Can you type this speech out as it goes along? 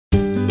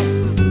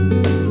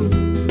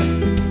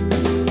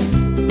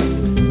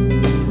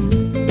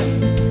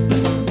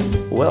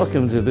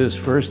Welcome to this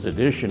first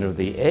edition of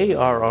the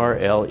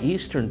ARRL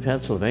Eastern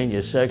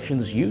Pennsylvania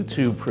section's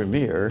YouTube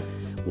premiere,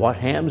 What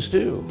Hams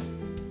Do.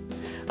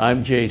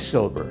 I'm Jay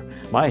Silber.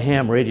 My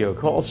ham radio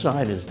call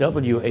sign is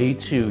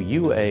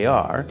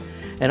WA2UAR,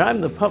 and I'm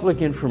the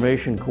Public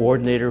Information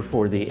Coordinator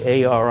for the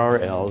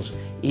ARRL's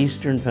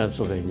Eastern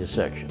Pennsylvania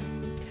section.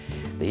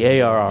 The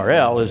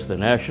ARRL is the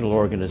National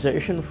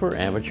Organization for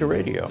Amateur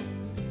Radio.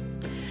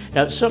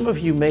 Now, some of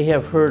you may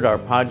have heard our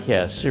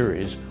podcast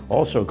series,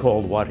 also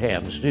called What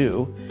Hams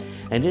Do,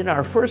 and in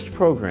our first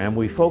program,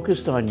 we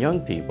focused on young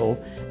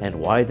people and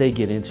why they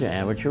get into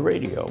amateur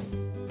radio.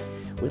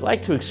 We'd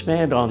like to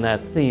expand on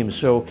that theme,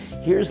 so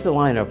here's the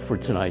lineup for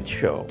tonight's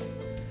show.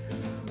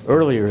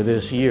 Earlier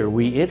this year,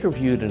 we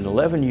interviewed an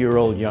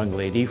 11-year-old young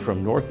lady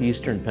from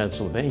northeastern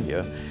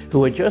Pennsylvania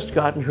who had just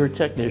gotten her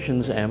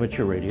technician's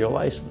amateur radio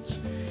license.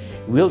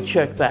 We'll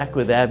check back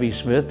with Abby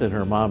Smith and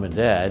her mom and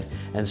dad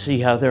and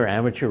see how their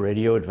amateur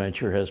radio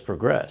adventure has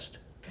progressed.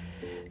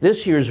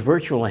 This year's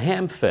virtual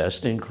Ham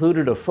Fest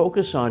included a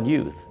focus on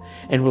youth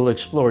and will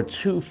explore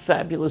two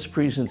fabulous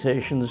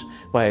presentations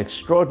by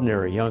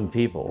extraordinary young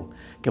people,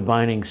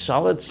 combining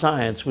solid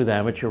science with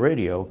amateur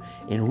radio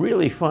in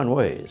really fun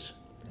ways.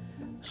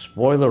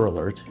 Spoiler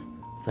alert,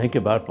 think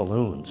about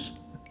balloons.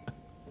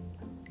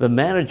 The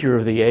manager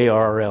of the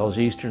ARRL's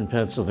Eastern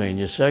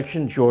Pennsylvania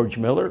section, George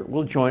Miller,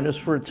 will join us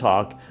for a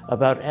talk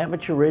about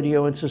amateur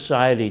radio in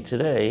society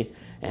today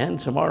and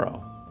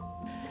tomorrow.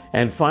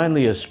 And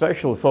finally, a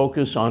special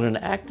focus on an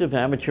active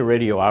amateur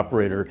radio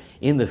operator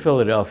in the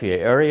Philadelphia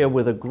area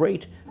with a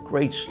great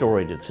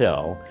story to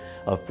tell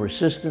of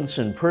persistence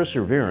and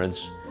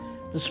perseverance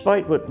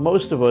despite what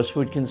most of us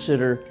would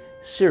consider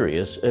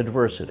serious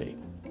adversity.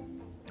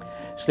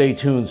 Stay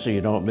tuned so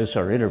you don't miss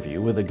our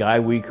interview with a guy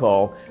we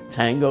call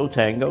Tango,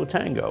 Tango,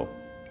 Tango.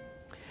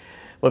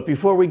 But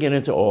before we get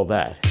into all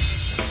that,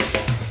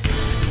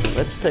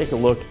 let's take a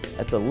look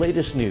at the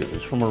latest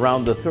news from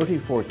around the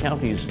 34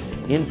 counties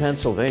in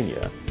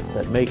Pennsylvania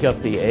that make up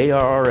the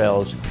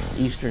ARRL's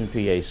Eastern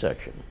PA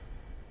section.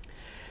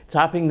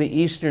 Topping the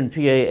Eastern PA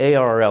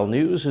ARRL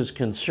news is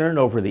concern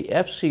over the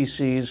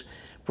FCC's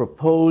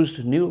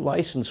proposed new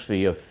license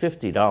fee of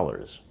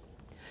 $50.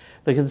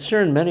 The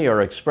concern many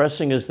are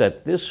expressing is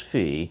that this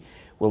fee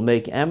will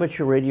make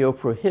amateur radio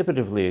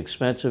prohibitively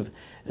expensive,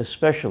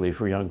 especially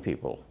for young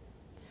people.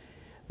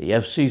 The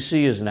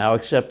FCC is now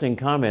accepting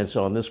comments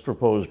on this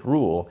proposed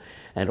rule,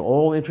 and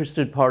all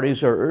interested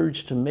parties are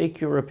urged to make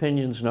your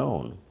opinions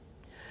known.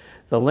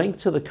 The link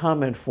to the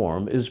comment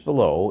form is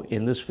below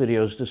in this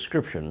video's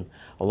description,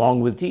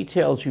 along with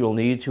details you'll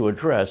need to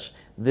address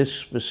this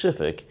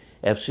specific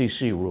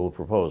FCC rule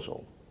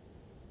proposal.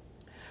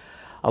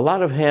 A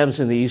lot of hams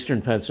in the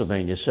Eastern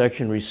Pennsylvania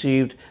section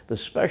received the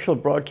special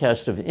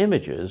broadcast of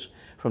images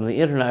from the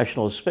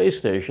International Space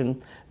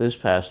Station this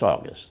past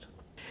August.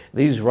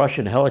 These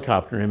Russian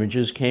helicopter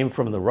images came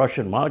from the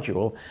Russian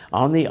module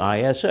on the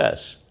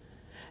ISS.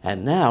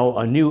 And now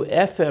a new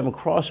FM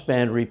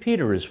crossband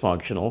repeater is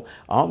functional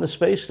on the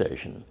space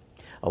station,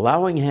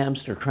 allowing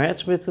hams to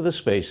transmit to the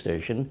space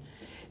station,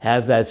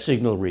 have that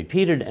signal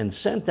repeated and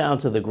sent down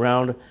to the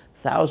ground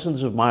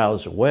thousands of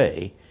miles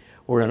away,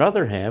 where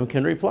another ham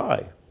can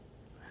reply.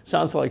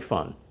 Sounds like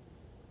fun.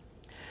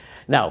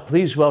 Now,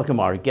 please welcome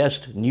our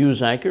guest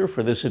news anchor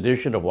for this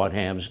edition of What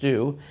Hams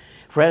Do,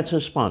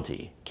 Frances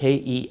Sponti,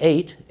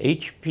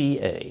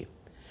 KE8HPA.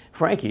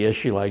 Frankie, as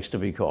she likes to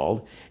be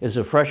called, is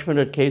a freshman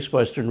at Case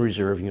Western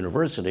Reserve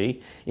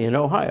University in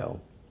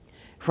Ohio.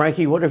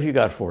 Frankie, what have you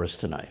got for us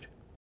tonight?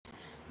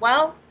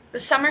 Well, the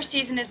summer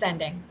season is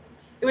ending.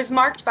 It was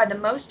marked by the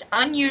most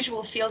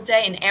unusual field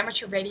day in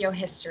amateur radio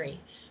history,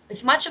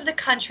 with much of the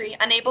country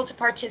unable to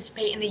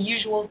participate in the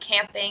usual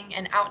camping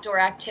and outdoor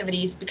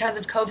activities because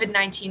of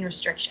COVID-19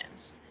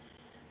 restrictions.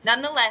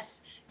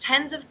 Nonetheless,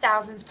 tens of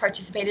thousands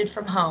participated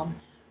from home,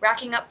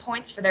 racking up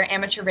points for their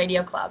amateur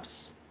radio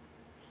clubs.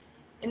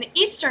 In the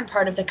eastern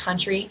part of the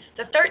country,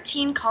 the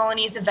 13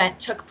 Colonies event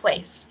took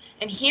place,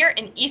 and here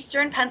in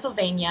eastern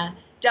Pennsylvania,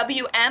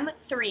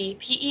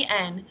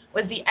 WM3PEN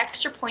was the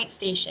extra point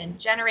station,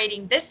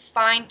 generating this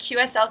fine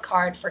QSL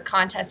card for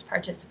contest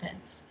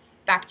participants.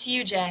 Back to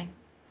you, Jay.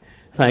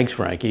 Thanks,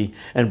 Frankie.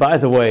 And by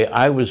the way,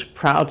 I was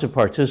proud to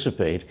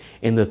participate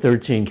in the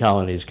 13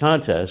 Colonies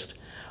contest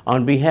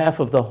on behalf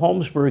of the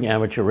Holmesburg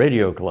Amateur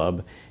Radio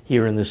Club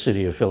here in the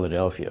city of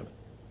Philadelphia.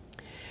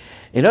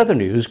 In other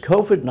news,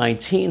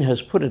 COVID-19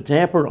 has put a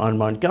damper on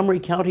Montgomery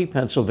County,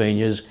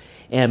 Pennsylvania's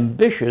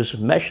ambitious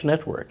mesh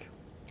network.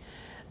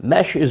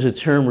 Mesh is a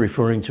term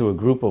referring to a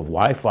group of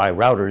Wi-Fi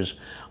routers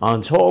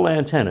on tall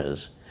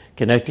antennas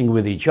connecting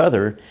with each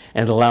other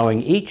and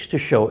allowing each to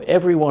show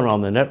everyone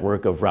on the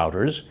network of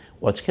routers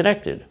what's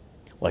connected,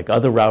 like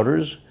other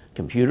routers,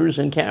 computers,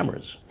 and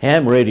cameras.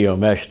 Ham radio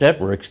mesh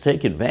networks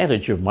take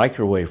advantage of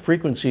microwave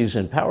frequencies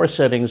and power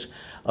settings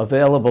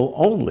available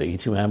only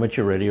to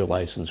amateur radio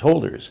license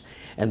holders,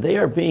 and they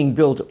are being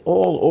built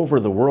all over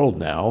the world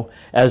now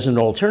as an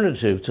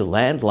alternative to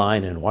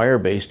landline and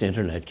wire-based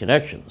internet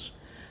connections.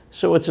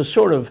 So it's a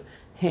sort of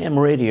ham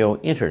radio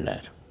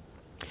internet.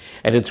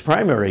 And its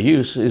primary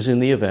use is in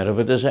the event of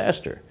a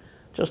disaster,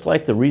 just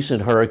like the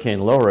recent Hurricane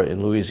Laura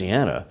in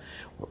Louisiana,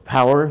 where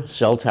power,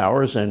 cell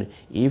towers, and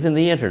even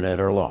the internet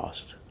are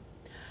lost.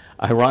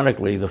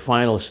 Ironically, the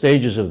final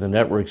stages of the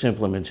network's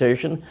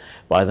implementation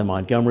by the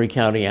Montgomery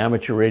County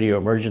Amateur Radio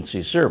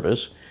Emergency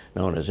Service,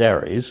 known as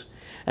ARES,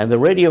 and the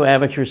Radio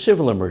Amateur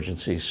Civil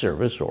Emergency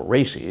Service, or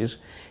RACES,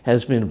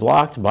 has been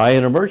blocked by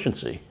an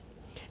emergency,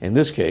 in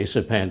this case,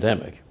 a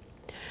pandemic.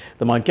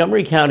 The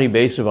Montgomery County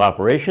Base of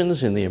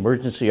Operations in the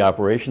Emergency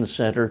Operations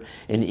Center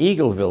in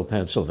Eagleville,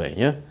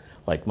 Pennsylvania,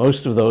 like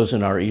most of those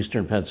in our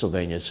eastern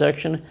Pennsylvania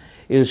section,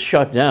 is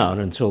shut down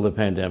until the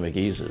pandemic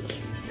eases.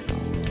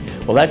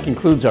 Well, that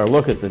concludes our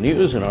look at the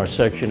news in our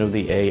section of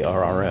the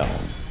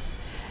ARRL.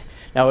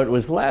 Now, it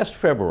was last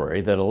February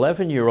that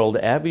 11-year-old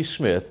Abby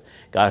Smith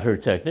got her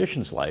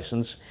technician's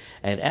license,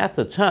 and at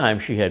the time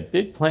she had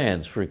big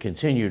plans for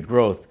continued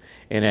growth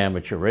in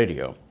amateur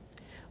radio.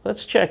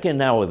 Let's check in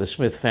now with the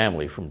Smith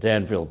family from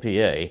Danville,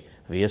 PA,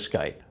 via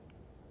Skype.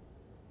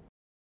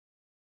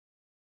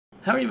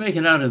 How are you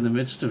making out in the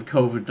midst of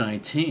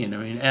COVID-19? I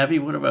mean, Abby,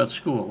 what about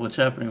school? What's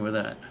happening with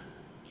that?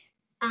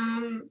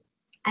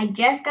 I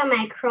just got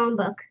my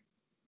Chromebook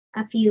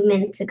a few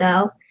minutes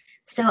ago,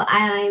 so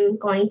I'm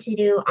going to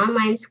do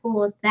online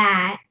school with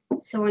that.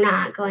 So we're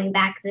not going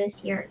back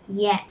this year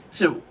yet.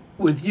 So,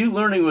 with you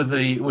learning with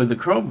the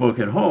Chromebook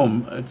at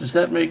home, does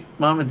that make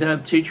mom and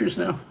dad teachers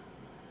now?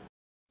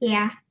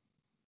 Yeah.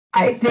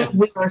 I think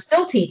we are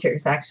still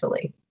teachers,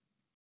 actually.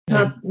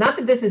 Yeah. Not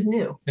that this is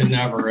new. It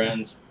never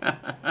ends.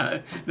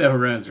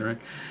 Never ends, right?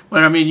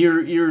 But I mean,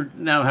 you're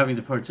now having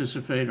to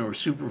participate or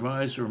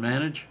supervise or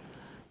manage.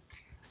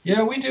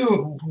 Yeah, we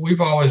do.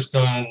 We've always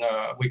done.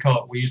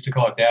 We used to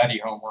call it daddy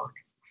homework.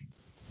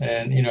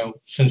 And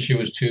since she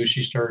was 2,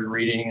 she started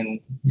reading and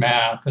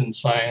math and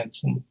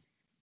science, and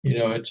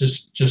it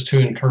just to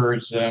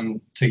encourage them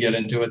to get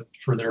into it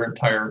for their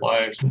entire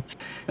lives.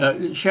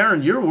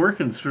 Sharon, you're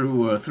working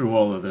through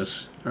all of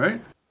this, right?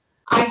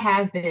 I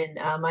have been.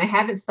 I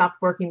haven't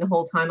stopped working the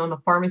whole time. I'm a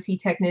pharmacy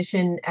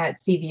technician at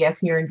CVS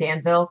here in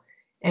Danville,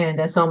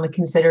 and so I'm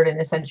considered an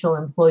essential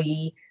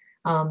employee.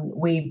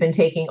 We've been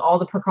taking all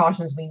the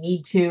precautions we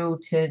need to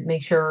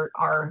make sure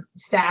our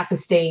staff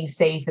is staying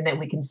safe and that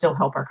we can still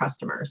help our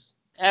customers.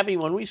 Abby,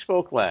 when we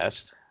spoke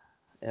last,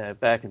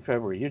 back in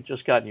February, you'd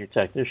just gotten your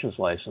technician's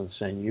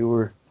license and you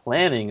were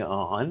planning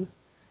on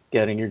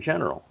getting your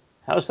general.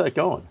 How's that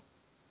going?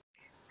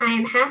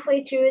 I'm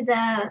halfway through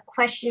the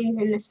questions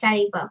in the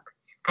study book.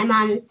 I'm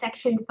on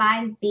section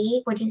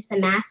 5B, which is the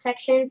math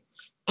section,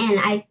 and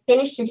I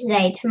finished it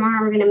today. Tomorrow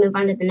we're going to move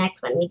on to the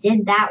next one. We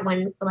did that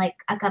one for like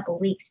a couple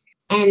weeks,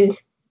 and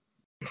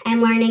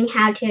I'm learning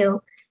how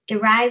to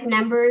derive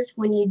numbers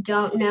when you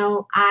don't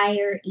know I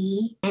or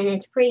E, and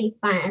it's pretty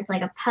fun. It's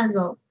like a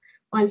puzzle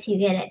once you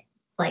get it.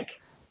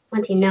 Like,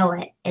 once you know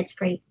it, it's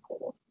pretty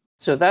cool.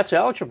 So that's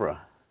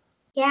algebra.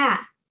 Yeah.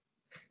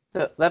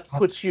 That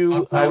puts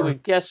you, I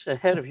would guess,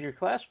 ahead of your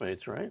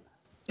classmates, right?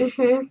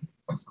 Mm-hmm.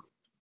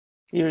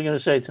 You were going to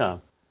say,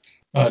 Tom?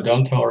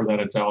 Don't tell her that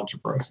it's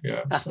algebra.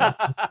 Yeah.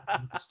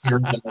 So,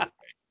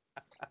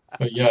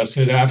 but yes,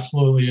 it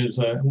absolutely is,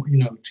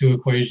 2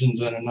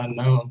 equations and an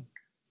unknown.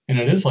 And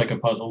it is like a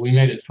puzzle. We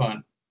made it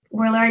fun.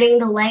 We're learning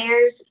the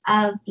layers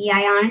of the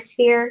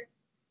ionosphere,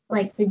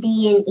 like the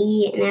D and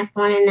E and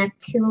F1 and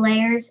F2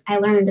 layers. I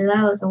learned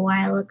those a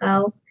while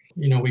ago.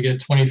 We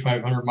get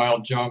 2,500 mile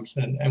jumps,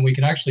 and we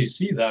can actually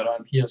see that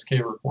on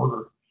PSK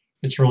Recorder.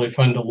 It's really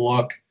fun to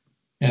look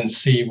and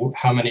see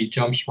how many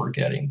jumps we're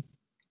getting.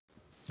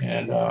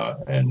 And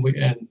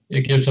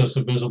it gives us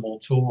a visible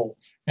tool.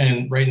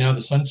 And right now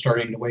the sun's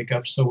starting to wake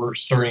up, so we're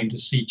starting to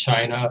see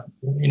China,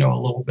 a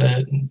little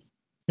bit. And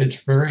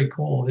it's very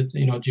cool.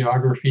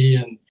 Geography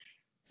and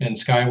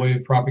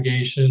skywave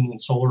propagation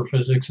and solar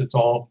physics, it's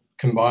all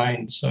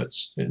combined. So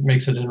it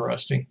makes it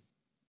interesting.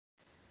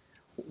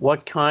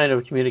 What kind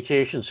of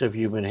communications have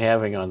you been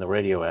having on the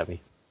radio,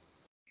 Abby?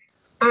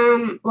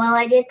 Well,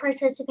 I did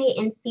participate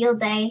in field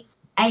day.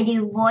 I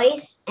do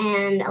voice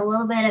and a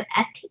little bit of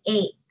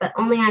FT8, but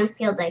only on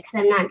field day because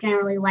I'm not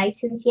generally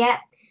licensed yet.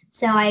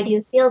 So I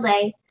do field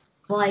day.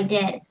 Well, I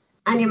did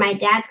under my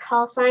dad's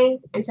call sign,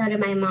 and so did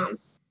my mom.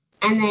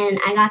 And then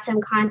I got some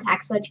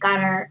contacts, which got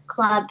our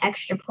club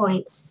extra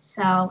points.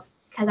 So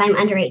because I'm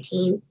under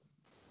 18.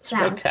 So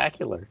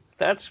spectacular.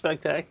 That's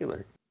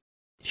spectacular.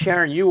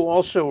 Sharon, you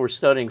also were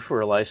studying for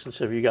a license.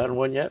 Have you gotten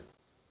one yet?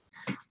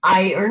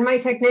 I earned my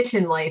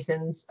technician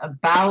license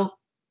about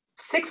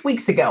 6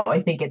 weeks ago,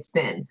 I think it's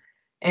been.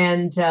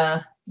 And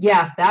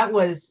that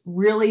was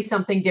really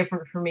something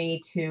different for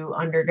me to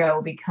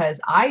undergo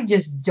because I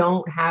just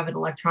don't have an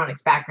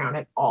electronics background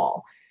at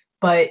all.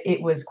 But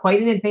it was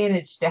quite an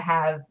advantage to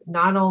have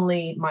not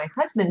only my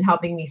husband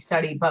helping me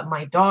study, but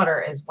my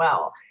daughter as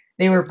well.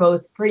 They were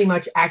both pretty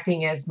much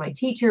acting as my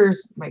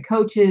teachers, my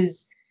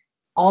coaches,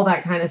 all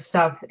that kind of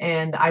stuff.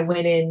 And I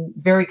went in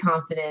very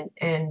confident,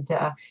 and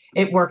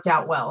it worked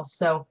out well.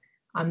 So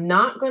I'm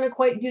not going to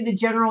quite do the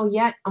general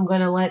yet. I'm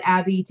going to let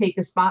Abby take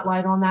the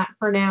spotlight on that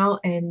for now.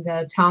 And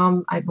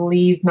Tom, I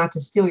believe, not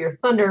to steal your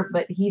thunder,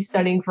 but he's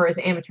studying for his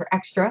amateur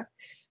extra.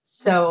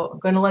 So I'm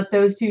going to let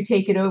those two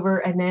take it over.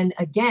 And then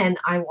again,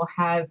 I will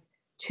have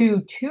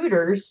 2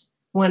 tutors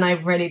when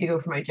I'm ready to go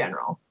for my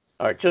general.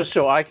 All right, just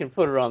so I can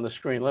put it on the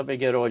screen, let me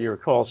get all your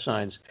call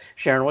signs.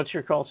 Sharon, what's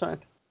your call sign?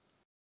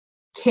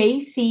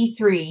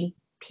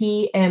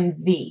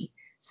 KC3PMV.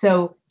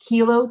 So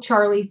Kilo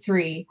Charlie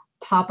 3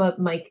 Papa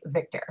Mike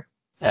Victor.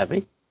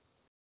 Abby?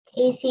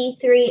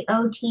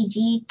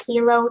 KC3OTG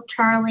Kilo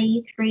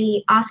Charlie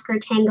 3 Oscar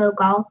Tango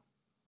Golf.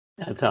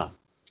 And Tom?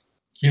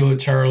 Kilo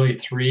Charlie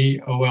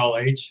 3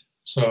 OLH.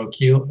 So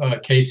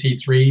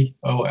KC3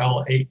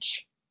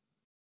 OLH.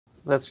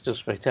 That's just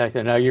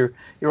spectacular. Now you're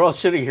all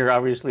sitting here,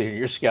 obviously, in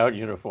your scout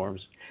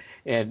uniforms,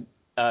 and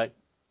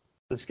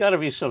there's got to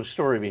be some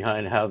story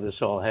behind how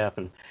this all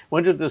happened.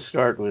 When did this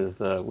start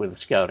with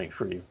scouting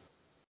for you?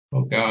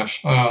 Oh gosh,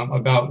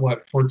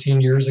 about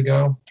 14 years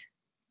ago.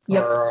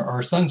 Yep.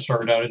 Our son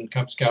started out in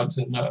Cub Scouts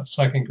in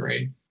 2nd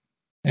grade,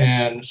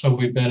 and so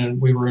we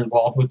were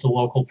involved with the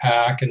local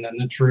pack and then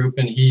the troop,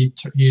 and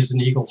he's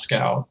an Eagle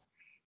Scout.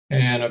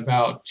 And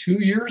about 2.5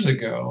 years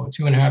ago,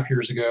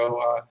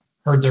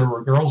 heard there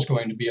were girls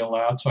going to be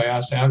allowed. So I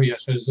asked Abby, I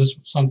said, is this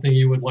something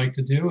you would like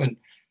to do? And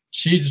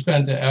she'd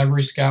been to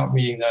every scout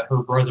meeting that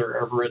her brother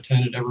ever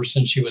attended ever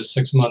since she was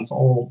 6 months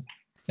old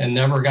and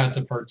never got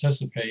to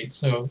participate.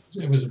 So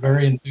it was a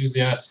very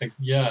enthusiastic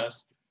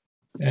yes.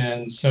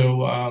 And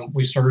so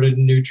we started a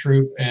new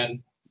troop,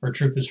 and our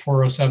troop is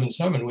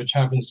 4077, which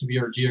happens to be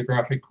our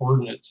geographic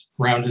coordinates,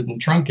 rounded and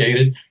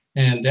truncated.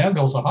 And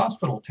Danville's a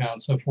hospital town,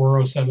 so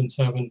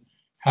 4077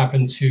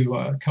 happened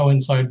to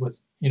coincide with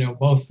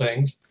both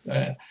things.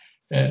 And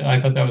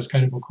I thought that was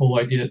kind of a cool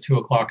idea at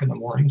 2:00 in the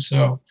morning.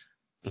 So,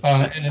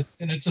 and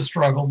it's a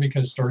struggle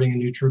because starting a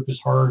new troop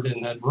is hard,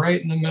 and then right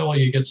in the middle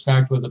you get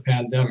smacked with a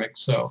pandemic.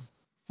 So,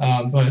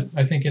 but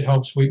I think it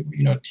helps we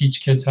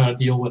teach kids how to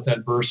deal with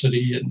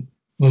adversity and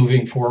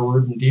moving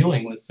forward and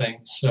dealing with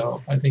things.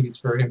 So I think it's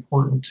very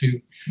important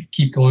to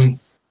keep going.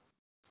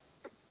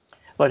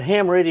 But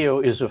ham radio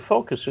is a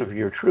focus of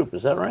your troop,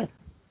 is that right?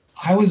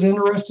 I was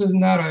interested in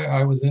that.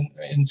 I was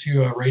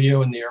into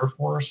radio in the Air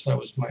Force. That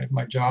was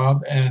my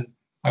job. And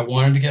I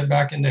wanted to get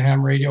back into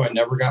ham radio. I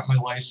never got my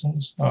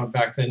license.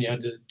 Back then you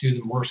had to do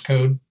the Morse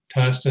code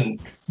test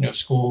and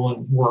school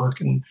and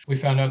work. And we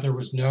found out there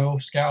was no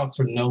scouts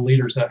or no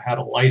leaders that had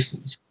a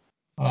license.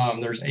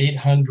 There's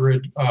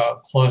 800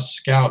 plus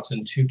scouts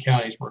in 2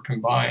 counties were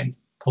combined,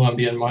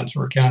 Columbia and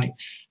Montour County,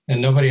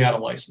 and nobody had a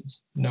license.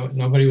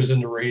 Nobody was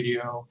into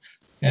radio.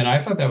 And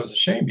I thought that was a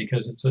shame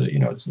because it's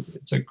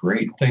a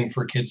great thing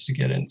for kids to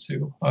get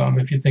into.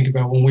 If you think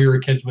about when we were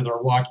kids with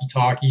our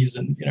walkie-talkies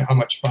and how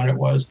much fun it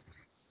was.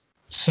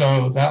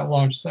 So that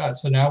launched that.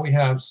 So now we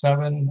have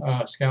 7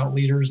 scout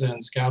leaders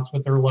and scouts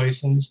with their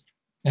license,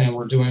 and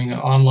we're doing an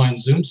online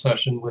Zoom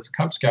session with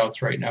Cub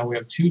Scouts right now. We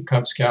have 2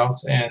 Cub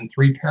Scouts and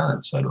 3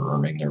 parents that are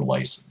earning their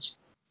license,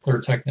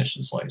 their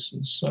technician's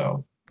license.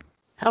 So,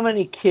 how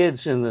many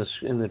kids in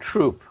the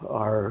troop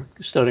are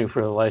studying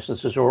for the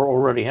licenses or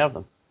already have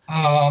them?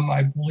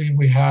 I believe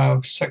we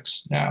have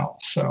 6 now.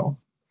 So,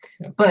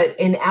 yeah. But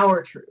in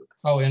our troop?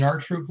 Oh, in our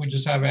troop, we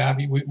just have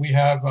Abby. We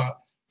have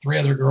 3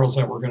 other girls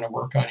that we're going to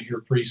work on here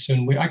pretty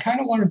soon. I kind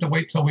of wanted to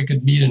wait till we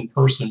could meet in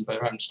person,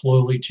 but I'm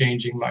slowly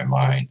changing my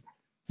mind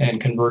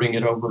and converting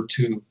it over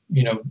to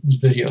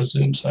video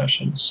Zoom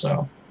sessions.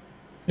 So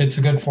it's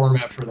a good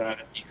format for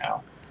that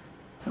anyhow.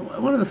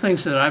 One of the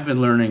things that I've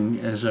been learning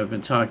as I've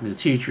been talking to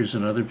teachers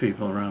and other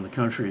people around the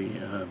country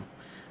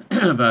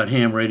about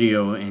ham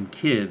radio and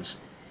kids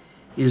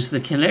is the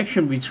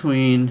connection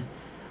between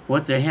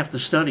what they have to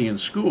study in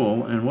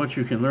school and what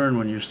you can learn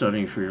when you're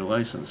studying for your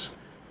license.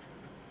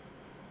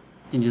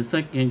 Can you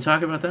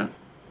talk about that?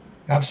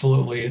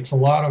 Absolutely. It's a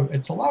lot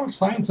of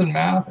science and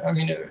math. I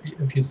mean,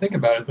 if you think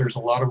about it, there's a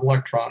lot of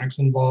electronics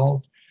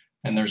involved,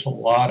 and there's a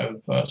lot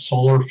of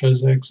solar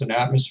physics and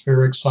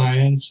atmospheric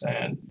science,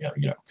 and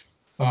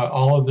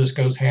all of this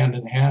goes hand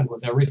in hand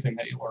with everything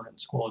that you learn in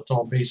school. It's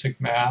all basic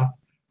math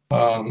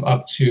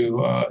up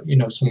to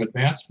some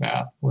advanced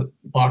math with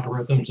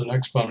logarithms and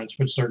exponents,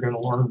 which they're going to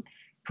learn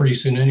pretty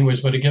soon anyways,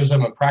 but it gives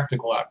them a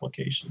practical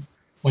application.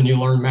 When you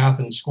learn math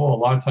in school, a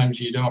lot of times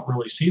you don't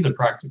really see the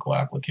practical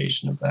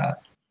application of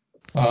that.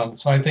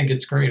 So I think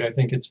it's great. I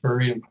think it's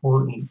very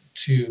important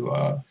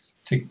to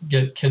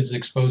get kids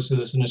exposed to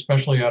this, and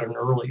especially at an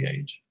early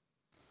age.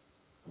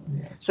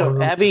 Yeah. So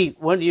Abby,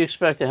 when do you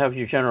expect to have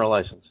your general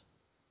license?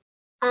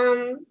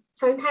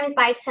 Sometime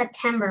by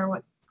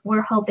September,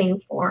 we're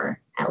hoping for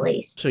at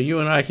least. So you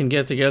and I can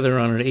get together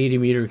on an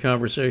 80-meter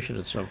conversation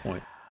at some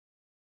point.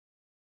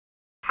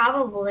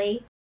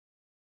 Probably.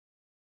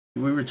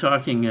 We were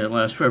talking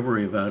last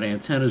February about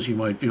antennas you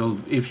might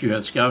build if you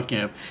had Scout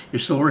Camp.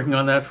 You're still working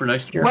on that for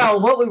next year? Well,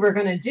 what we were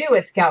going to do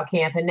at Scout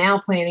Camp and now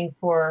planning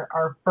for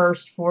our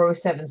first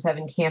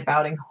 4077 camp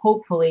outing,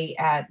 hopefully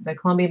at the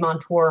Columbia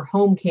Montour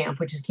home camp,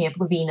 which is Camp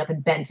Levine up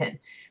in Benton.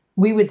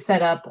 We would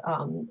set up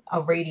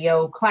a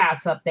radio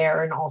class up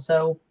there and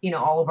also,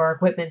 all of our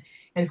equipment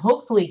and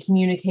hopefully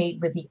communicate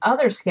with the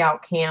other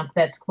Scout camp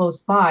that's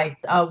close by.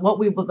 What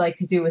we would like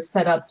to do is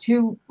set up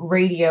 2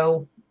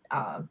 radio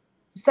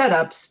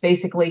setups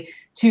basically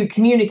to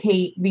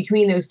communicate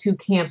between those two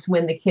camps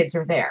when the kids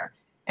are there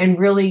and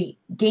really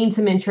gain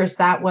some interest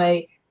that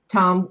way.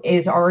 Tom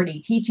is already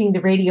teaching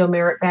the radio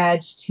merit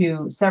badge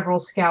to several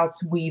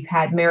scouts. We've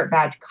had merit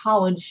badge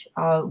college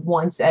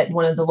once at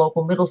one of the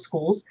local middle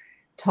schools,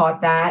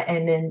 taught that,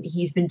 and then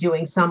he's been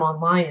doing some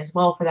online as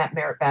well for that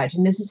merit badge.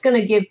 And this is going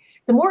to give,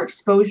 the more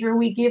exposure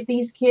we give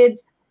these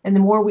kids and the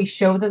more we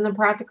show them the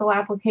practical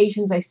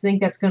applications, I think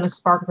that's going to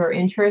spark their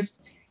interest.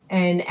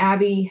 And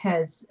Abby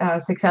has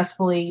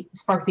successfully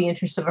sparked the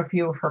interest of a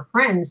few of her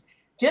friends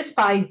just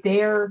by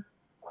their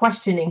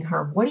questioning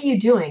her. What are you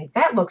doing?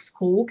 That looks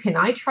cool. Can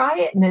I try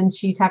it? And then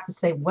she'd have to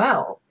say,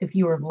 well, if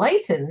you were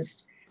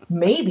licensed,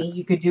 maybe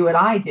you could do what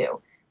I do.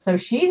 So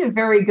she's a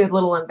very good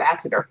little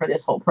ambassador for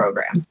this whole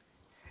program.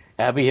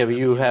 Abby, have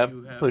you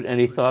put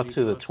any thought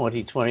to the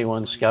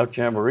 2021 Scout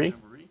Jamboree?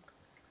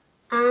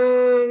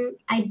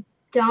 I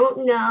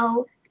don't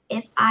know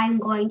if I'm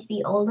going to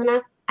be old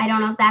enough. I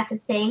don't know if that's a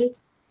thing.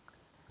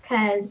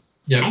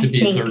 Because you have to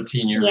be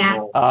 13 years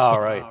old. Oh,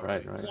 right.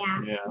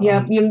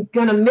 Yeah, you're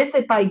going to miss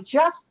it by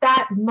just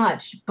that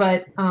much.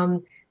 But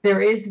there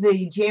is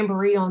the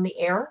Jamboree on the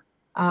air,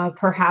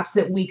 perhaps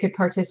that we could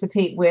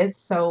participate with.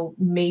 So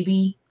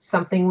maybe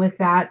something with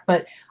that.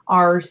 But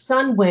our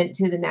son went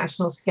to the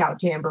National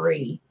Scout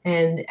Jamboree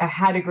and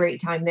had a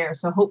great time there.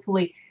 So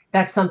hopefully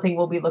that's something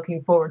we'll be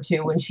looking forward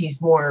to when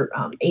she's more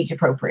age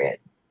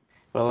appropriate.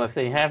 Well, if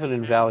they have it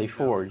in Valley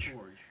Forge,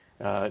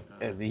 the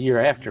year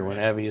after, when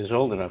Abby is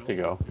old enough to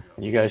go,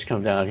 and you guys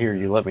come down here,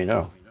 you let me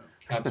know.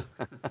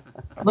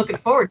 Looking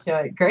forward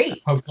to it.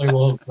 Great. Hopefully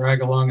we'll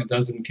drag along a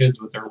dozen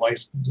kids with their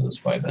licenses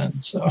by then.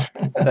 So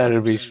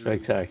that'd be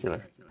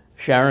spectacular.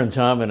 Sharon,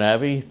 Tom, and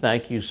Abby,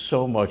 thank you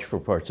so much for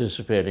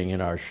participating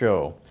in our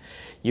show.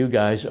 You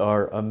guys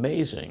are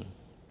amazing.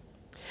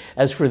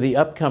 As for the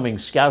upcoming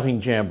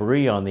Scouting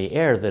Jamboree on the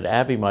air that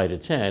Abby might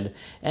attend,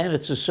 and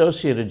its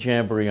associated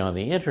Jamboree on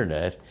the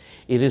internet,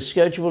 it is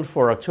scheduled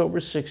for October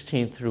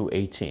 16th through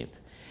 18th.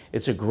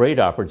 It's a great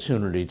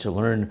opportunity to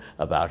learn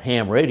about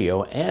ham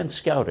radio and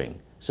scouting,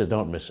 so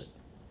don't miss it.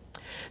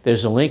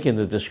 There's a link in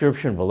the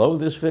description below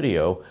this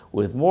video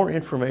with more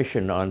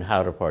information on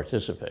how to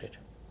participate.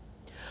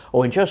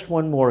 Oh, and just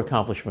one more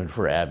accomplishment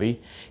for Abby.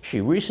 She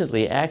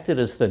recently acted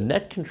as the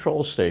net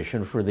control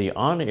station for the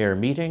on-air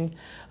meeting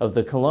of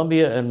the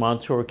Columbia and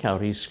Montour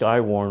County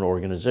Skywarn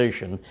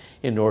organization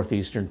in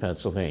northeastern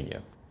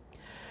Pennsylvania.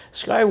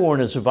 Skywarn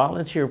is a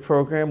volunteer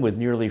program with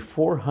nearly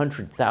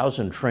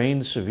 400,000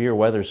 trained severe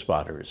weather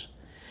spotters.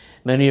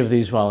 Many of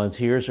these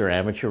volunteers are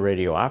amateur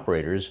radio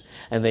operators,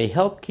 and they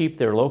help keep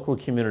their local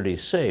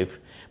communities safe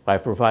by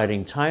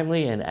providing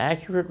timely and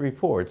accurate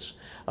reports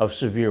of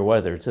severe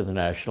weather to the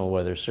National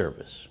Weather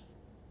Service.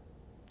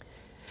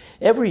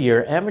 Every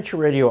year, amateur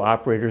radio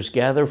operators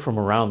gather from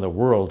around the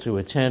world to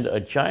attend a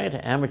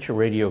giant amateur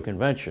radio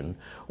convention,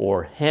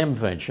 or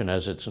Hamvention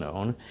as it's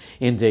known,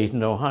 in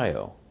Dayton,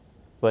 Ohio.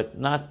 But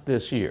not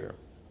this year.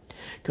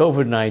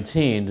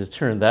 COVID-19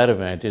 turned that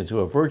event into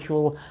a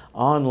virtual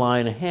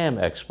online ham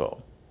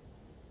expo.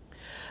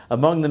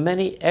 Among the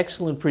many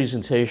excellent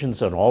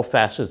presentations on all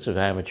facets of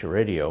amateur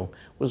radio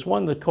was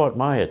one that caught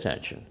my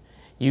attention,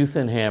 Youth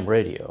in Ham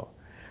Radio,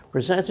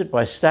 presented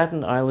by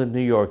Staten Island,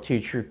 New York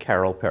teacher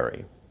Carol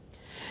Perry.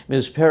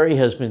 Ms. Perry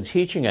has been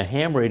teaching a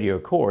ham radio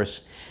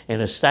course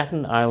in a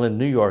Staten Island,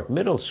 New York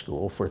middle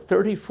school for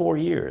 34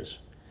 years.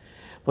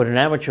 But in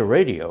amateur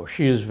radio,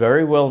 she is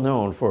very well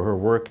known for her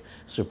work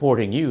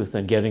supporting youth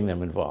and getting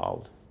them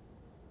involved.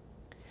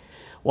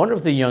 One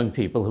of the young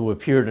people who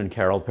appeared in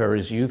Carol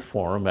Perry's youth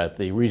forum at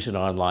the recent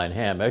online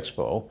Ham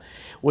Expo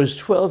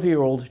was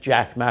 12-year-old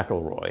Jack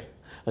McElroy,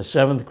 a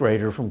 7th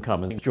grader from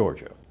Cummins,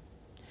 Georgia.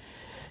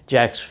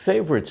 Jack's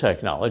favorite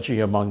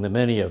technology among the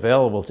many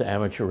available to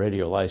amateur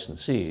radio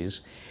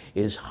licensees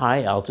is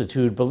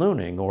high-altitude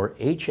ballooning, or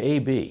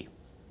HAB.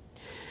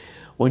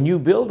 When you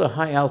build a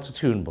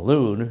high-altitude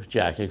balloon,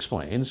 Jack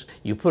explains,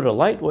 you put a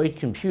lightweight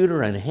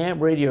computer and ham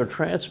radio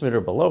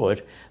transmitter below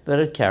it that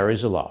it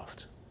carries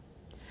aloft.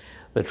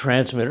 The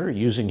transmitter,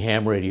 using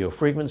ham radio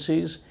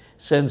frequencies,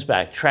 sends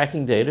back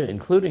tracking data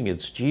including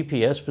its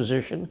GPS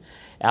position,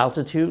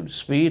 altitude,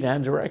 speed,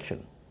 and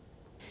direction.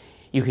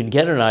 You can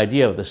get an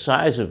idea of the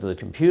size of the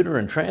computer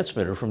and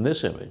transmitter from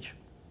this image.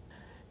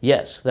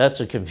 Yes,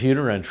 that's a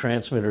computer and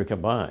transmitter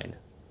combined.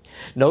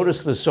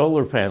 Notice the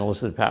solar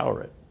panels that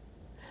power it.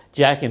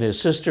 Jack and his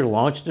sister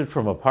launched it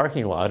from a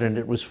parking lot, and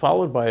it was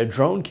followed by a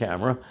drone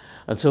camera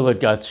until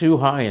it got too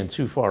high and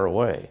too far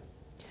away.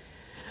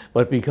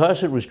 But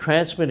because it was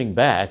transmitting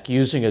back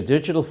using a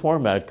digital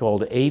format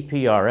called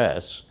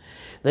APRS,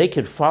 they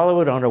could follow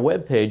it on a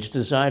web page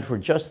designed for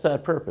just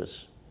that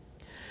purpose.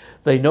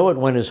 They know it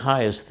went as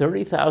high as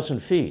 30,000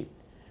 feet,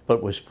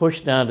 but was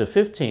pushed down to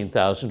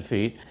 15,000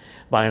 feet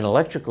by an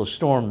electrical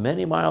storm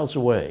many miles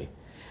away,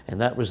 and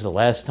that was the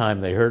last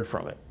time they heard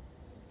from it.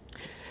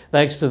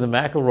 Thanks to the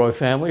McElroy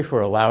family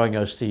for allowing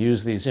us to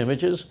use these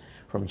images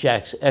from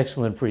Jack's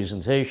excellent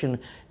presentation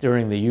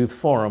during the Youth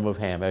Forum of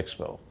Ham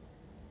Expo.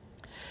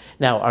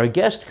 Now, our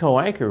guest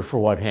co-anchor for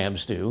What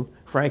Hams Do,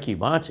 Frankie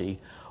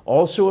Monty,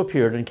 also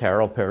appeared in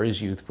Carol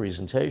Perry's youth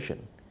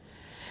presentation.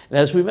 And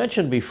as we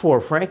mentioned before,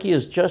 Frankie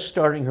is just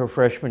starting her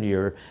freshman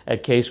year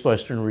at Case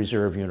Western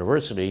Reserve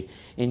University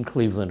in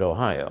Cleveland,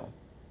 Ohio.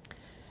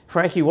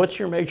 Frankie, what's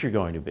your major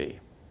going to be?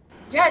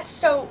 Yes,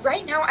 so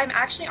right now I'm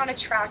actually on a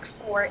track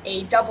for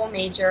a double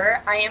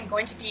major. I am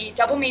going to be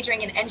double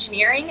majoring in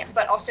engineering,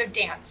 but also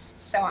dance.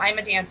 So I'm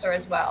a dancer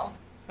as well.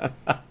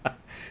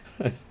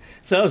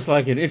 Sounds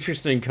like an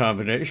interesting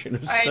combination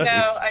of studies.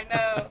 I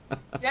know.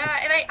 Yeah,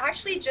 and I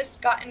actually just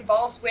got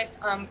involved with,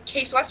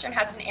 Case Western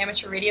has an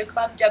amateur radio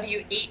club,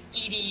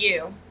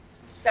 W8EDU.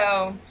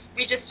 So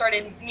we just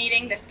started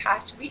meeting this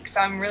past week, so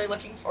I'm really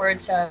looking forward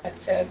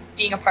to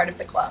being a part of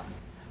the club.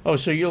 Oh,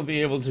 so you'll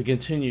be able to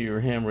continue your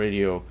ham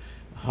radio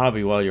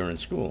hobby while you're in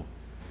school?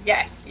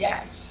 Yes,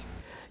 yes.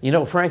 You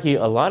know, Frankie,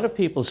 a lot of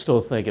people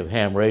still think of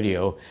ham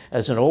radio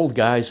as an old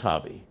guy's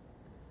hobby.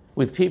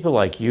 With people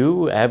like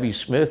you, Abby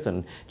Smith,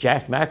 and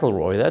Jack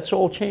McElroy, that's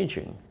all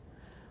changing.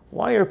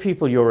 Why are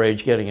people your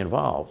age getting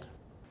involved?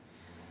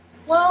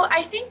 Well,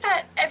 I think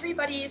that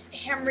everybody's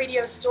ham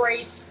radio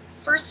stories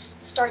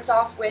first starts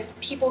off with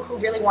people who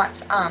really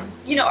want,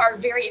 are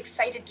very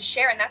excited to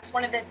share. And that's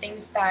one of the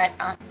things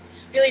that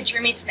really drew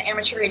me to the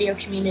amateur radio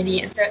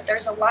community, is that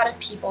there's a lot of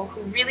people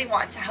who really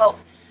want to help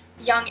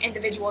young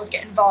individuals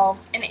get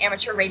involved in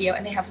amateur radio,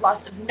 and they have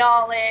lots of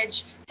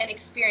knowledge and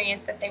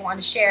experience that they want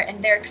to share,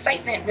 and their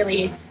excitement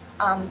really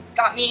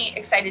got me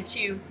excited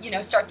to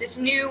start this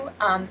new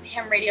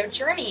ham radio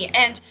journey.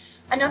 And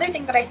another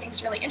thing that I think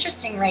is really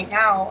interesting right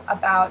now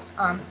about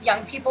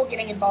young people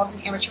getting involved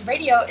in amateur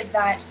radio is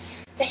that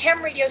the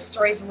ham radio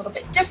story is a little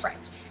bit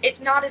different.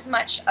 It's not as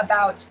much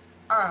about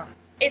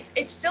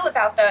it's still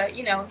about the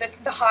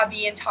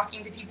hobby and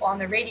talking to people on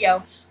the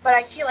radio, but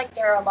I feel like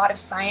there are a lot of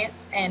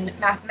science and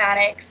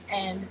mathematics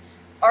and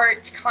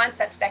art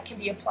concepts that can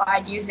be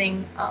applied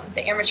using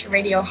the amateur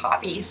radio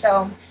hobby.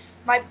 So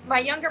my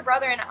younger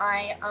brother and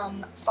I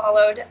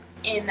followed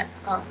in,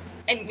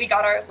 and we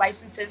got our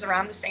licenses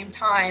around the same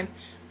time,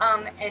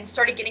 and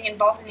started getting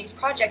involved in these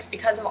projects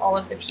because of all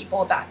of the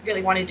people that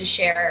really wanted to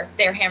share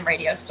their ham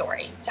radio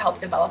story to help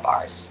develop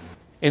ours.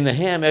 In the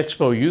Ham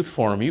Expo Youth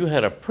Forum, you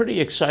had a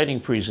pretty exciting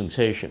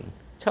presentation.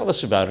 Tell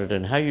us about it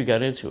and how you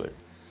got into it.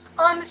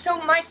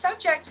 So my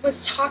subject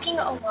was talking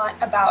a lot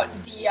about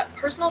the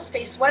Personal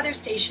Space Weather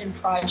Station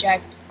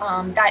project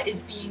that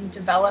is being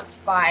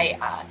developed by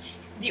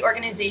the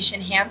organization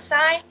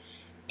HamSci.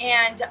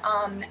 And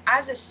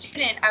as a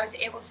student, I was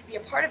able to be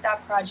a part of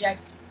that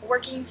project,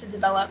 working to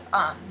develop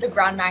the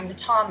ground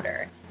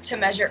magnetometer to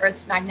measure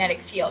Earth's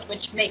magnetic field,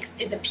 which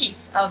is a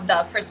piece of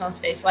the Personal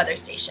Space Weather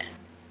Station.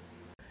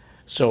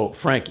 So,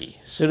 Frankie,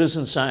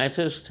 citizen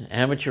scientist,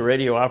 amateur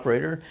radio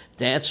operator,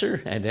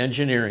 dancer, and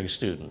engineering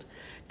student,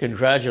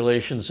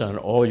 congratulations on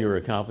all your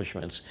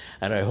accomplishments,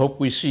 and I hope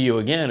we see you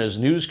again as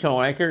news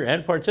co-anchor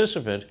and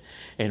participant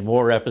in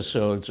more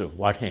episodes of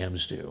What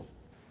Hams Do.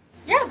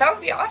 Yeah, that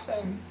would be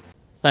awesome.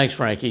 Thanks,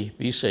 Frankie.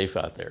 Be safe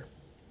out there.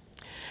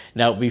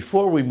 Now,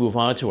 before we move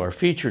on to our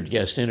featured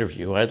guest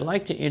interview, I'd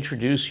like to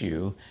introduce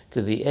you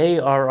to the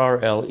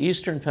ARRL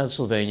Eastern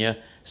Pennsylvania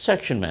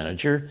Section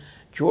Manager,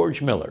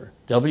 George Miller,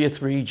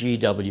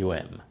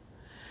 W3GWM.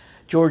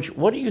 George,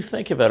 what do you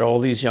think about all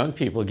these young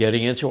people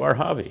getting into our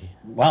hobby?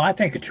 Well, I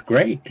think it's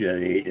great.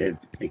 The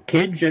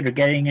kids that are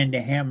getting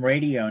into ham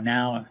radio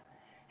now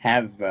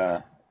have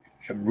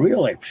some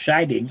real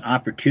exciting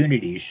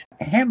opportunities.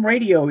 Ham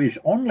radio is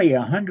only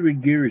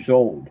 100 years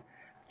old.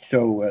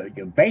 So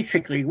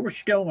basically, we're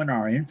still in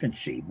our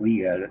infancy.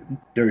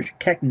 There's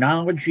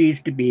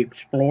technologies to be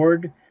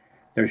explored.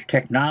 There's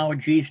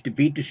technologies to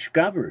be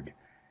discovered.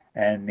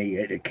 And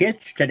the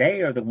kids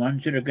today are the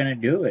ones that are going to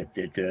do it.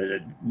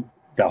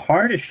 The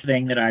hardest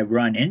thing that I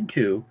run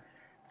into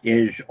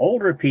is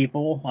older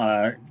people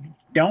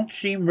don't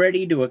seem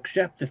ready to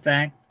accept the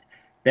fact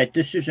that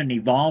this is an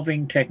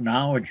evolving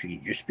technology.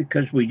 Just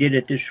because we did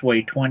it this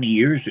way 20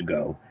 years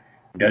ago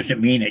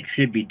doesn't mean it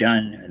should be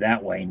done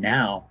that way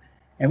now.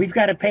 And we've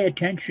got to pay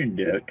attention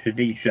to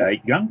these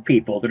young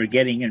people that are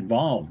getting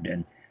involved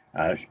and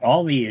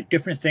all the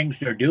different things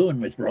they're doing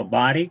with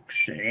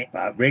robotics,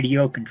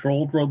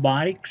 radio-controlled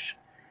robotics,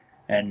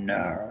 and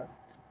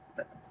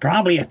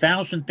probably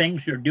 1,000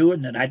 things they're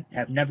doing that I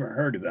have never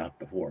heard about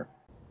before.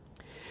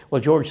 Well,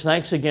 George,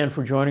 thanks again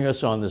for joining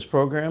us on this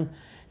program,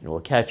 and we'll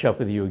catch up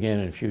with you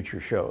again in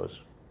future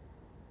shows.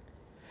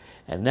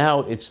 And now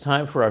it's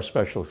time for our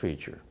special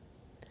feature.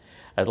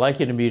 I'd like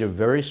you to meet a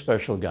very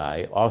special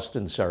guy,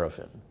 Austin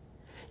Serafin.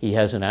 He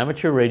has an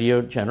amateur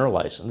radio general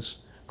license,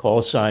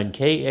 call sign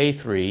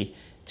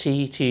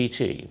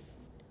KA3TTT.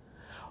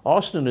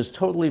 Austin is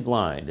totally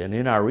blind, and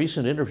in our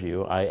recent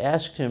interview, I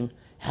asked him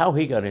how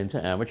he got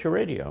into amateur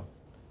radio.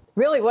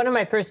 Really, one of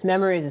my first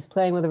memories is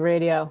playing with a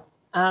radio.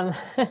 I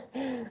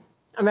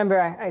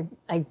remember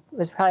I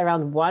was probably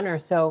around 1 or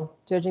so,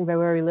 judging by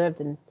where we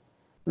lived, and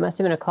it must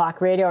have been a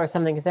clock radio or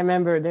something, because I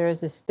remember there was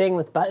this thing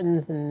with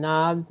buttons and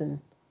knobs, and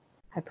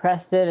I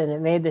pressed it, and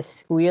it made this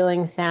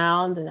squealing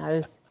sound, and I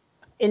was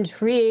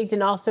intrigued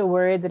and also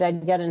worried that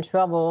I'd get in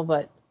trouble,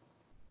 but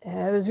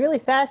I was really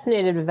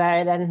fascinated by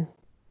it. And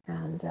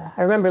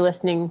I remember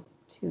listening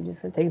to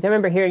different things. I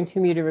remember hearing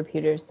 2-meter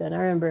repeaters then. I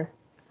remember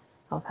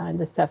all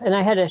kinds of stuff. And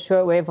I had a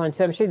shortwave one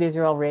too. I'm sure these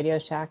are all Radio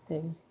Shack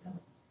things,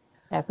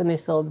 back when they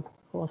sold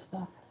cool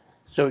stuff.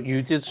 So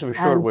you did some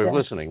shortwave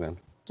listening then?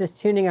 Just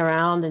tuning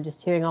around and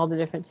just hearing all the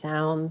different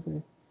sounds.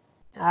 And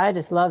I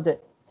just loved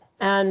it.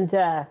 And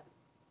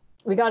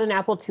we got an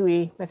Apple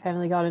IIe. My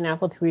family got an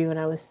Apple IIe when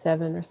I was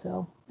 7 or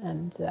so.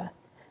 And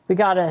we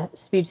got a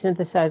speech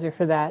synthesizer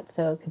for that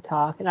so it could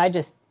talk. And I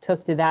just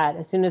took to that.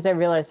 As soon as I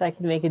realized I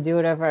could make it do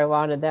whatever I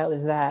wanted, that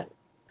was that.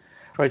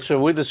 Right. So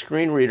with the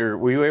screen reader,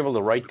 were you able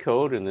to write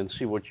code and then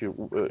see what you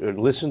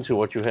listen to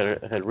what you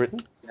had written?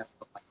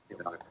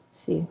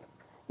 See.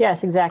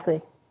 Yes,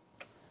 exactly.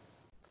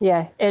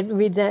 Yeah, it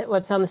reads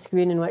what's on the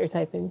screen and what you're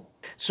typing.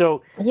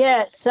 So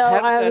yeah, so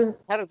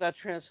how did that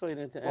translate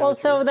into amateur? Well,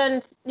 so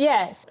then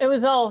yes, it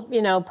was all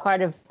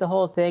part of the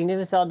whole thing. It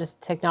was all just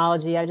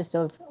technology. I just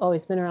have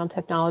always been around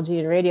technology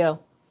and radio,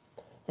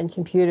 and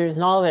computers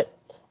and all of it.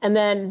 And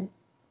then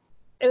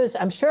it was,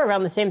 I'm sure,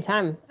 around the same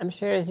time. I'm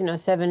sure as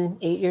 7,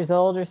 8 years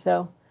old or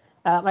so.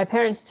 My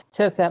parents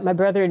took my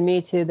brother and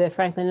me to the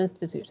Franklin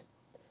Institute.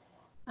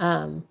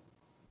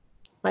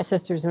 My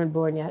sisters weren't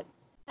born yet,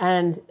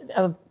 and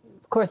of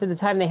course, at the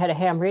time they had a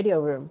ham radio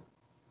room.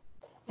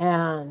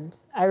 And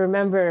I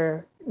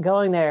remember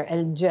going there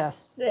and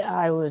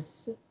I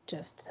was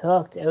just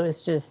hooked. It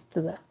was just,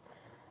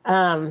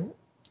 I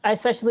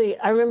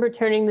remember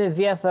turning the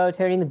VFO,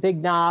 turning the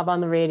big knob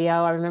on the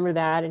radio. I remember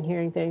that and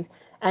hearing things.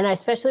 And I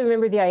especially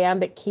remember the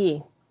iambic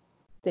key.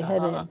 They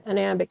had an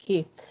iambic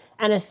key.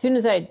 And as soon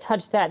as I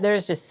touched that, there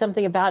was just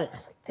something about it. I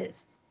was like,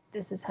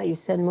 this is how you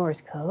send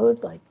Morse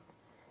code? Like,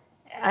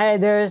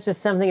 there was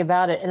just something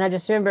about it. And I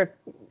just remember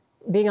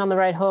being on the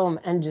ride home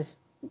and just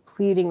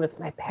pleading with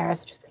my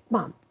parents, just like,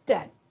 Mom,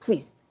 Dad,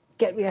 please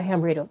get me a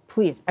ham radio.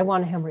 Please, I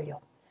want a ham radio.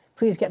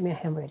 Please get me a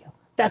ham radio.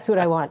 That's what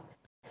I want.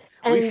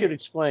 And we should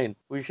explain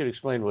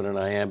what an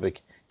iambic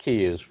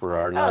key is for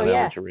our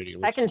non-amateur radio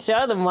listeners. I can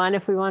show them one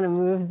if we want to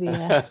move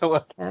the.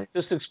 Well,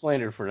 just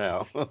explain it for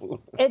now.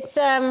 It's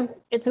a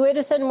way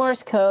to send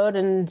Morse code,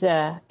 and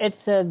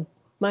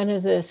mine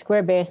has a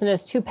square base and it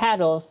has 2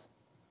 paddles,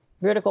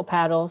 vertical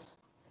paddles.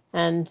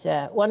 And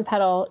one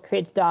pedal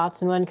creates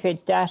dots and one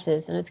creates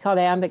dashes. And it's called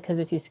iambic because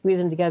if you squeeze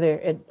them together,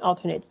 it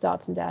alternates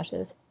dots and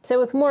dashes. So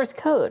with Morse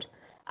code,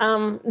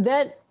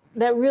 that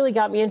really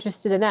got me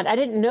interested in that. I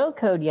didn't know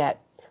code yet.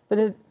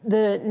 But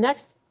the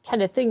next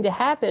kind of thing to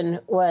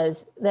happen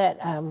was that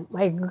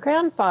my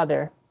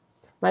grandfather,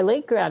 my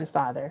late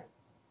grandfather,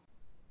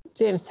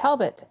 James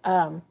Talbot,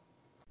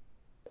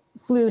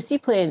 flew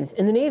seaplanes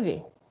in the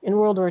Navy in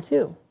World War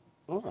II.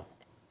 Oh.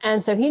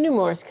 And so he knew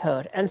Morse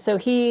code. And so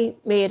he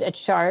made a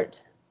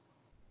chart.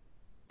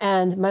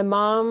 And my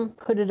mom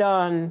put it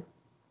on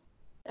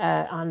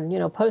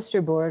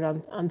poster board,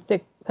 on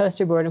thick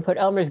poster board, and put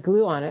Elmer's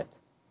glue on it.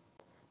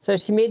 So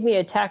she made me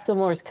a tactile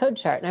Morse code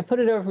chart, and I put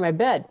it over my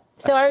bed.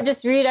 So I would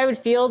just read, I would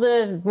feel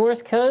the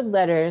Morse code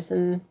letters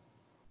and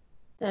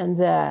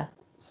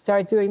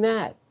start doing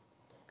that.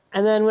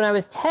 And then when I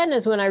was 10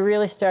 is when I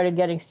really started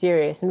getting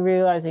serious and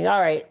realizing,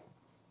 all right,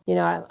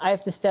 I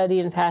have to study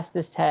and pass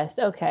this test.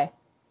 Okay.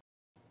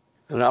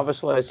 The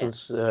novice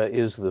license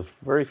is the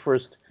very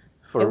first.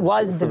 It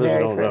was the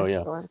very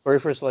first one. Very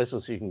first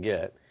license you can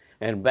get.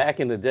 And back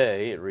in the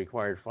day, it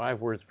required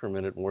 5 words per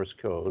minute Morse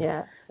code.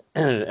 Yes.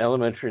 And an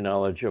elementary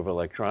knowledge of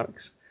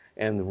electronics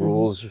and the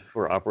rules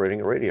for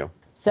operating a radio.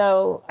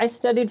 So I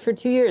studied for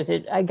 2 years.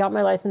 I got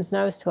my license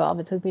when I was 12.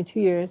 It took me 2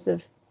 years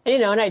of,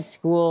 and I had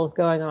school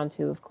going on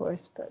too, of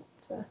course. But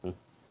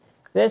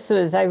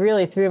I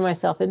really threw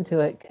myself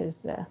into it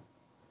because I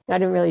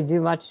didn't really do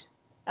much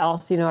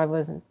else. I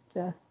wasn't,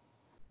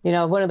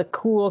 one of the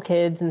cool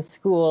kids in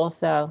school.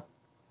 So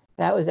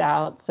that was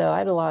out. So I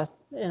had a lot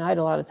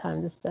of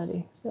time to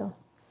study. So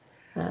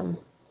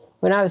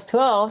when I was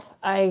 12,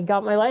 I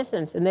got my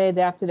license and they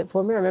adapted it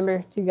for me. I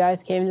remember 2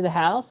 guys came to the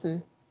house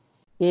and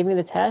gave me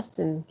the test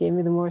and gave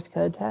me the Morse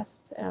code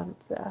test. And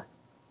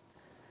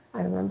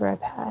I remember I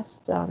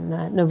passed on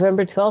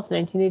November 12th,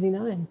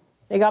 1989.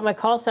 They got my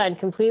call sign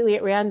completely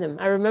at random.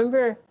 I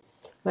remember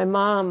my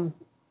mom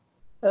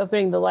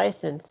opening the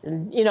license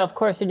and, of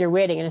course, when you're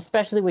waiting, and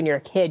especially when you're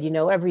a kid,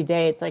 every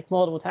day it's like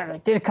multiple times,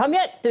 like, did it come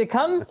yet? Did it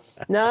come?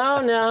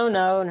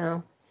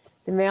 No.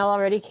 The mail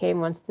already came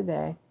once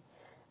today.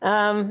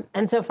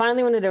 And so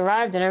finally when it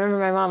arrived, and I remember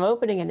my mom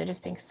opening it and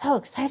just being so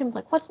excited, I'm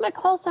like, what's my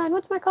call sign?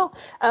 What's my call?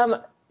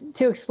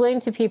 To explain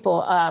to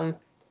people,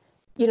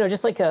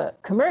 just like a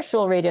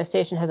commercial radio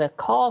station has a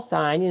call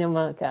sign,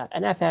 like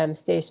an FM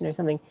station or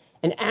something,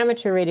 an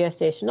amateur radio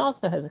station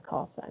also has a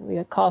call sign. We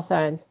got call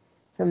signs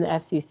from the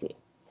FCC.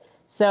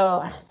 So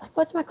I was like,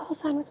 what's my call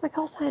sign? What's my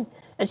call sign?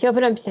 And she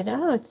opened up and said,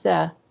 oh, it's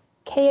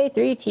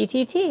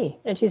KA3TTT.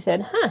 And she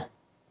said,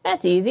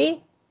 that's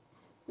easy.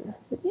 And I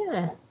said,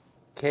 yeah.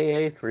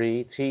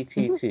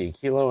 KA3TTT,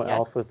 Kilo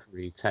Alpha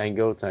 3,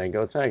 Tango,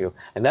 Tango, Tango.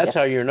 And that's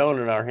how you're known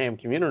in our ham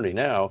community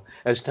now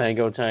as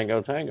Tango,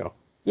 Tango, Tango.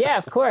 Yeah,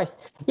 of course.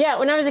 Yeah,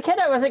 when I was a kid,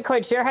 I wasn't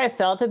quite sure how I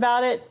felt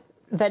about it,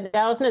 but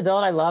now as an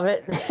adult, I love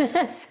it.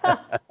 So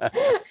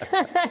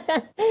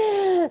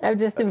I've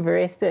just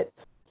embraced it.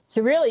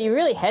 So really, you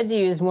really had to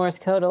use Morse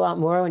code a lot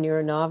more when you were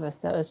a novice.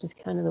 That was just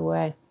kind of the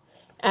way.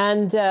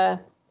 And I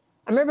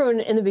remember when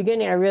in the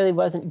beginning, I really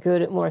wasn't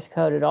good at Morse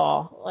code at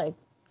all, like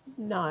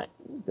not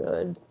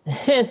good.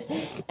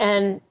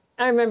 And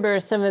I remember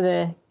some of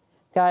the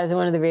guys in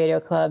one of the radio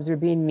clubs were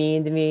being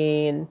mean to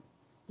me, and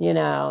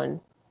and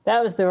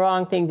that was the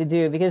wrong thing to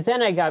do, because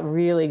then I got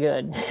really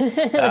good.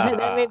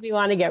 That made me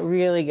want to get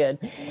really good.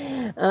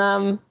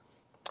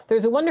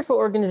 There's a wonderful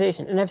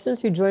organization, and I've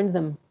since rejoined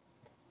them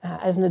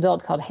as an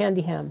adult, called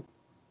Handy Ham.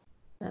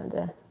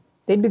 And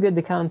they'd be good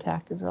to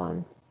contact as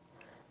well.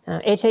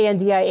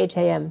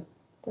 HANDIHAM.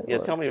 Yeah,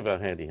 tell me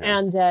about Handy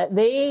Ham. And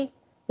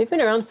they've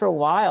been around for a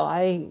while.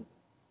 I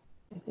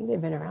think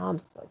they've been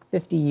around for like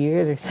 50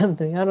 years or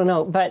something. I don't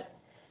know. But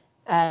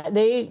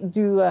they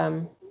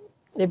do...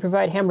 They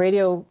provide ham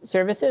radio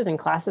services and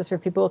classes for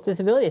people with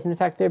disabilities. In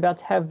fact, they're about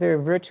to have their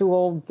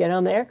virtual Get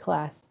on the Air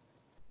class,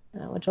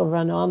 which will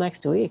run all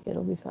next week.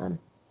 It'll be fun.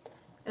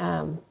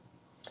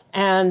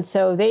 And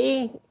so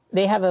they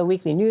have a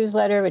weekly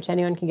newsletter, which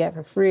anyone can get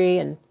for free.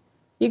 And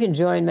you can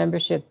join.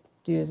 Membership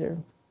dues are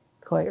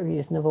quite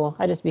reasonable.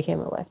 I just became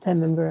a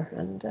lifetime member.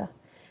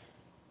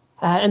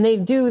 And they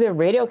do their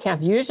radio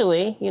camp.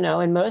 Usually,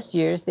 in most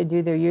years, they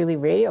do their yearly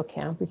radio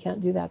camp. We can't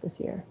do that this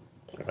year,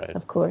 right,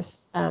 of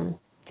course.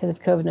 Because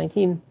of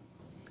COVID-19,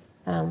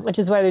 which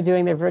is why they're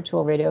doing their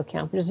virtual radio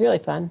camp, which is really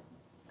fun.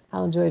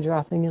 I'll enjoy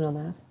dropping in on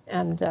that.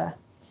 And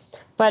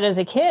but as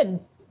a kid,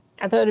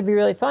 I thought it'd be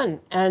really fun.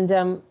 And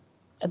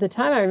at the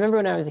time, I remember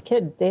when I was a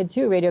kid, they had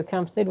 2 radio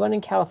camps. They had one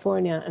in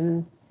California,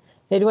 and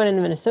they had one in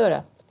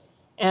Minnesota.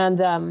 And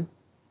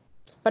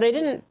but I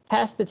didn't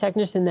pass the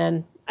technician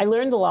then. I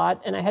learned a lot,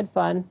 and I had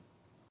fun.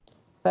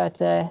 But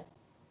it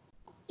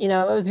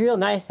was real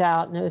nice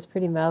out, and it was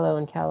pretty mellow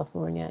in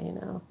California.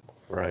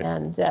 Right.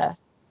 And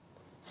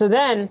so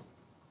then,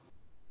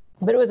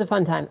 but it was a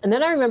fun time. And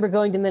then I remember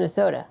going to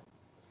Minnesota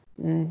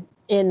in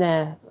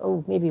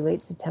maybe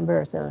late September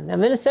or so. Now,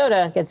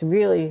 Minnesota gets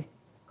really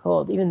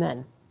cold even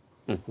then.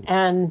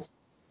 And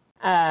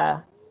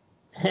I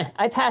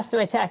passed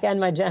my tech and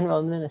my general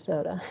in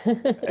Minnesota.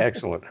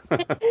 Excellent.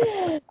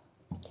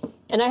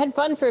 And I had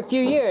fun for a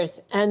few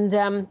years. And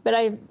but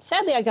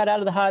sadly I got out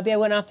of the hobby. I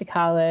went off to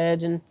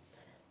college, and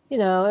it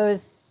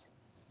was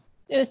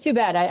too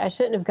bad. I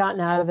shouldn't have gotten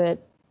out of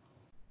it.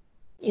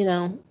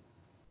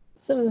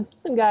 Some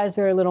guys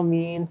were a little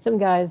mean. Some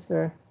guys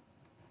were,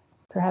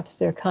 perhaps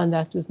their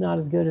conduct was not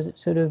as good as it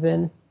should have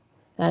been,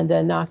 and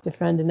knocked a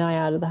friend and I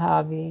out of the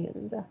hobby.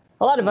 And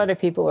a lot of other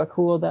people were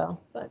cool, though.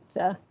 But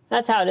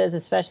that's how it is,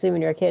 especially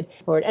when you're a kid.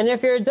 And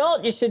if you're an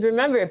adult, you should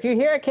remember, if you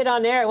hear a kid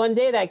on air, one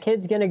day that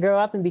kid's going to grow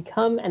up and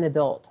become an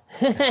adult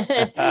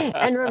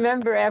and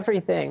remember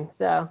everything.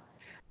 So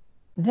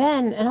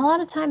then, and a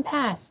lot of time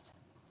passed.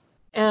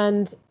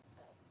 And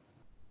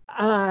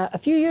a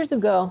few years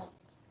ago,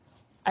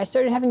 I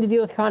started having to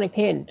deal with chronic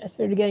pain. I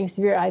started getting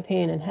severe eye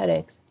pain and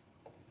headaches.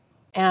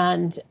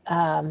 And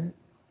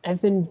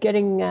I've been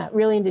getting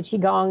really into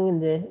Qigong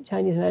and the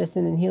Chinese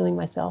medicine and healing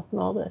myself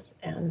and all this.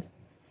 And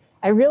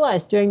I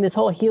realized during this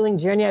whole healing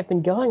journey I've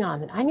been going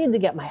on that I needed to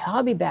get my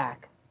hobby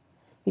back,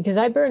 because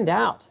I burned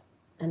out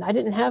and I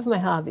didn't have my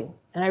hobby.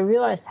 And I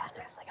realized that,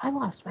 and I was like, I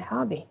lost my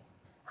hobby.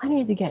 I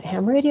need to get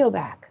ham radio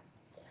back.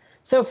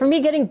 So for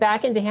me, getting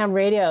back into ham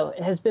radio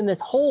has been this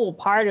whole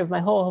part of my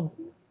whole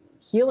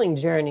healing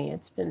journey.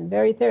 It's been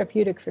very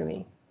therapeutic for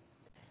me.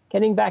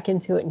 Getting back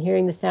into it and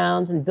hearing the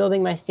sounds and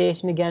building my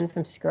station again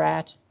from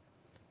scratch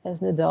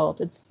as an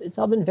adult. It's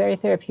all been very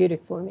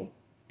therapeutic for me.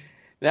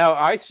 Now,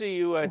 I see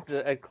you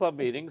at club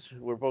meetings.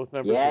 We're both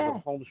members of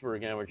the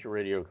Holmesburg Amateur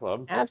Radio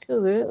Club.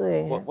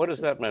 Absolutely. What has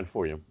that meant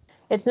for you?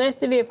 It's nice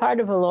to be a part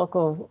of a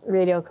local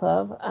radio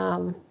club.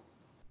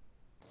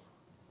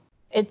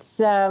 It's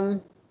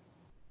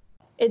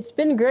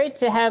been great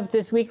to have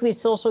this weekly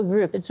social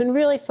group. It's been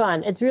really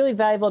fun. It's really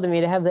valuable to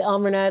me to have the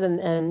Elmer Net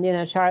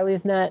and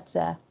Charlie's Net,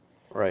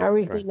 our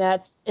weekly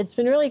nets. It's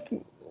been really,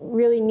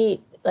 really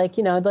neat.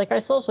 Like our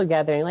social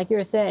gathering, like you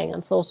were saying,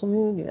 on social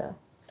media.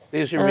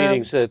 These are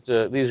meetings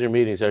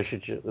I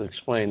should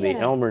explain. The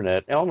Elmer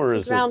Net. Elmer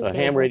is a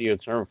ham radio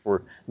term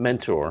for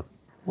mentor.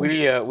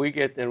 We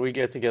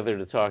get together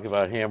to talk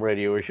about ham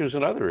radio issues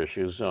and other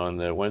issues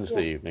on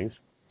Wednesday evenings.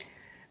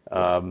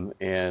 And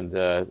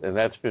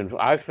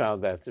I've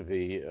found that to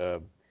be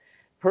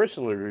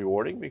personally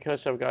rewarding,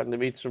 because I've gotten to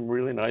meet some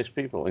really nice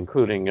people,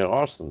 including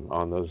Austin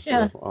on those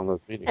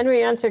meetings. And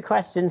we answer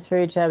questions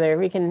for each other.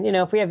 We can,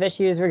 if we have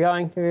issues we're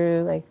going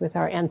through, like with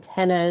our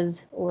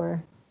antennas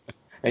or.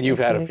 And you've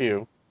had a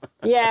few.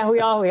 Yeah, we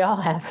all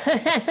have.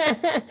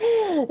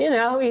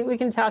 We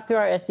can talk through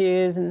our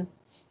issues and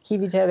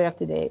keep each other up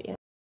to date. Yeah.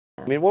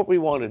 I mean, what we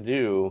want to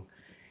do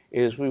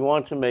is we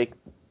want to make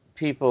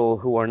people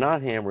who are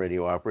not ham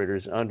radio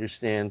operators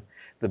understand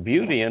the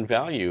beauty and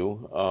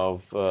value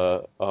of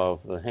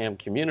the ham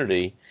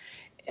community,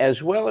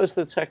 as well as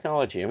the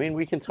technology. I mean,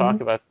 we can talk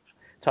about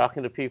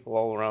talking to people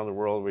all around the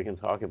world. We can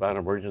talk about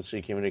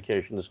emergency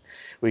communications.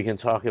 We can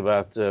talk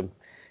about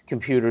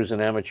computers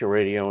and amateur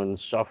radio and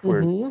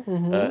software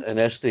and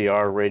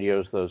SDR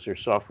radios. Those are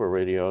software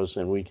radios.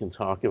 And we can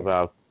talk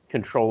about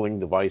controlling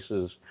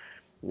devices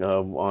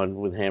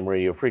with ham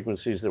radio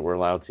frequencies that we're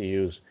allowed to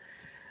use.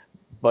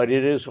 But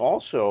it is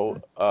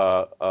also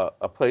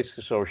a place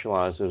to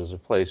socialize. It is a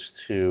place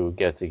to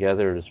get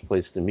together. It is a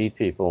place to meet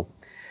people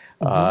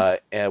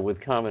and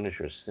with common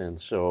interests. And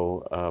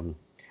so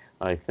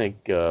I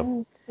think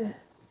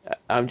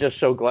I'm just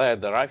so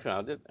glad that I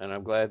found it, and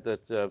I'm glad that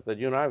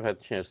you and I have had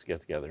the chance to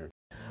get together.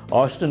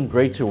 Austin,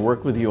 great to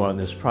work with you on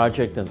this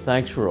project, and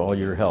thanks for all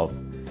your help.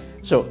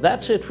 So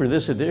that's it for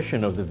this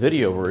edition of the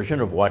video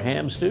version of What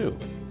Hams Do.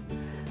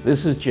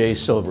 This is Jay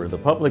Silber, the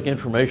Public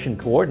Information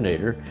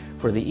Coordinator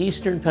for the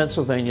Eastern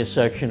Pennsylvania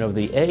section of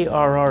the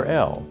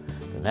ARRL,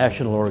 the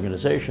National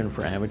Organization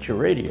for Amateur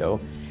Radio,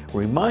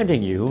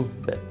 reminding you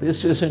that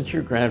this isn't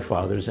your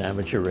grandfather's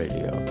amateur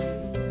radio.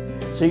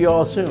 See you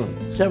all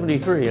soon.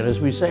 73, and as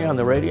we say on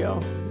the radio,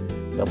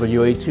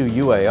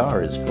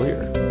 WA2UAR is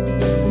clear.